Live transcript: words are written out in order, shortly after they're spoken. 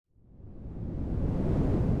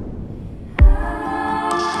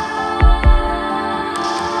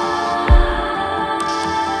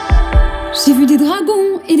J'ai vu des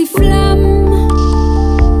dragons et des flammes.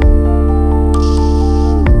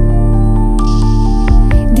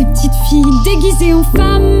 Des petites filles déguisées en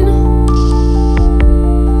femmes.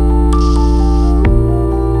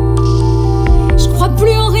 Je crois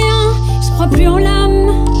plus en rien, je crois plus en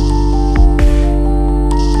l'âme.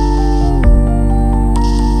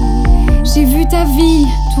 J'ai vu ta vie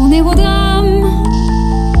tourner au drame.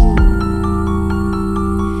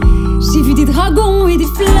 J'ai vu des dragons et des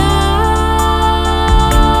flammes.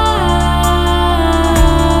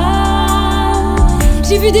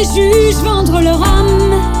 J'ai vu des juges vendre leur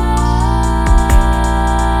âme.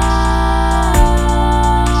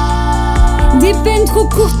 Des peines trop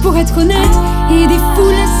courtes pour être honnête, et des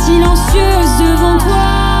foules silencieuses devant toi,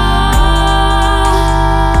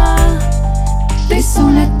 baissant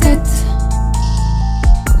la tête.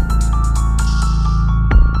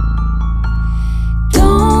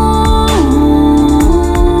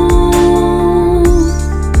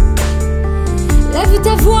 Lève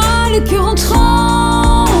ta voix, le cœur en transe.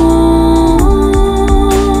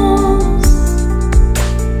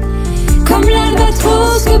 Comme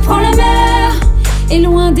l'albatros que prend la mer, et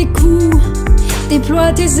loin des coups,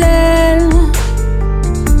 déploie tes ailes.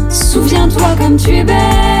 Souviens-toi comme tu es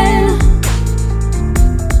belle.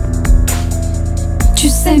 Tu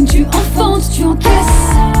saignes, tu enfantes, tu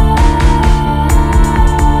encaisses.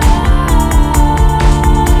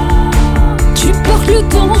 Tu portes le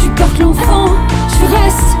temps, tu portes l'enfant. Tu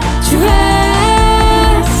restes, tu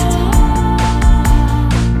restes.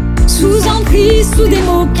 Sous emprise, sous des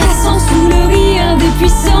mots cassants, sous le rire des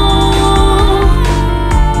puissants.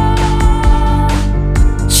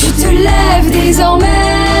 Tu te lèves désormais.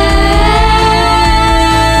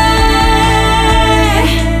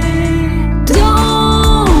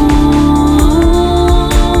 Danse.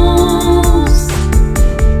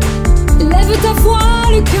 Lève ta voix,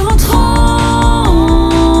 le cœur en transe.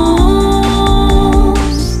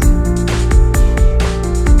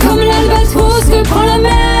 Comme l'albatros que prend la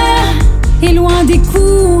mer, et loin des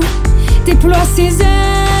coups, déploie ses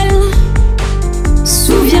ailes.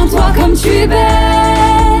 Souviens-toi comme tu es belle.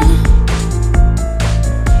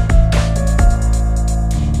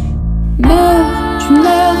 Meurs, tu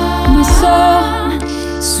meurs, ma sœur.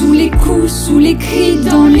 Sous les coups, sous les cris,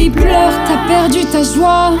 dans les pleurs. T'as perdu ta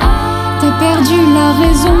joie, t'as perdu la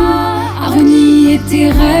raison, à renier tes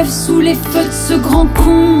rêves sous les feux de ce grand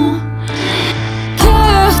con.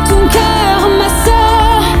 Cœur, ton cœur, ma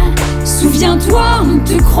sœur. Souviens-toi, on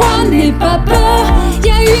te croit, n'aie pas peur.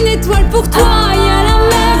 Y'a une étoile pour toi, y'a la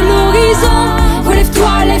mer, l'horizon.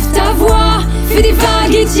 Relève-toi, lève ta voix, fais des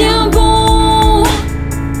vagues et tiens bon.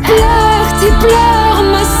 Pleure tes pleurs,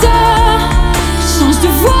 ma sœur. Change de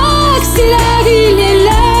voix, accélère, il est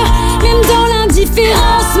l'heure. Même dans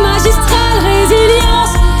l'indifférence, magistrale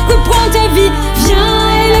résilience. Reprends ta vie, viens,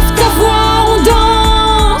 élève ta voix, on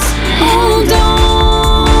danse, on danse.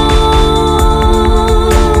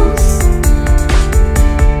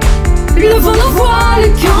 Levons nos voix, le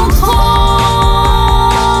cœur en transe.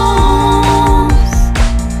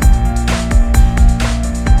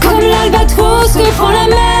 Comme l'albatros que prend la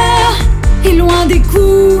mer, et loin des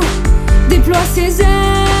coups, déploie ses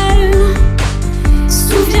ailes.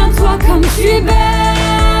 Souviens-toi comme tu es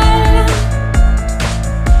belle.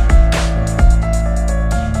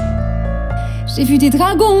 J'ai vu des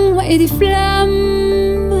dragons et des flammes.